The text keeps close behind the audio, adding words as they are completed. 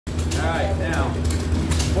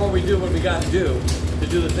before we do what we got to do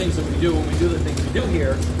the things that we do when we do the things we do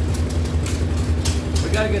here, we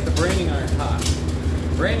got to get the branding iron hot.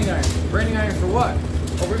 Branding iron for what?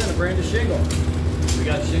 Well, we're going to brand a shingle. We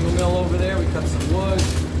got a shingle mill over there. We cut some wood.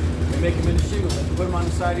 We make them into shingles and put them on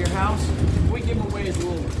the side of your house. We give them away as a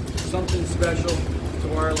little something special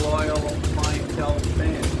to our loyal clientele and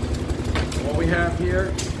fans. What we have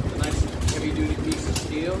here is a nice heavy-duty piece of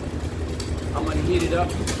steel. I'm going to heat it up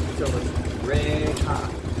until it's red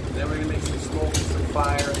hot. Then we're going to make some smoke and some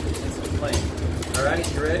fire and some flame. All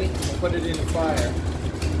right, you ready? We'll put it in the fire.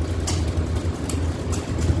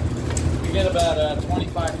 We get about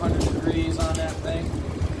 2,500 degrees on that thing.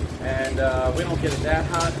 And we don't get it that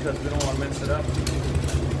hot because we don't want to mess it up.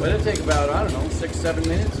 But it'll take about, I don't know, 6-7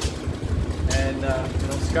 minutes. And, you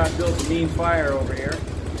know, Scott builds a mean fire over here.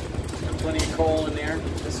 Got plenty of coal in there.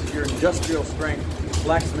 This is your industrial strength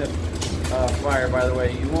Blacksmith fire, by the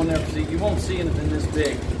way. You won't see anything this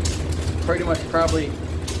big. Pretty much probably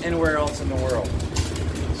anywhere else in the world.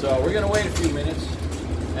 So we're going to wait a few minutes.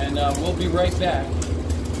 And we'll be right back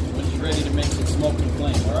when he's ready to make some smoke and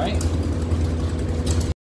flame, all right?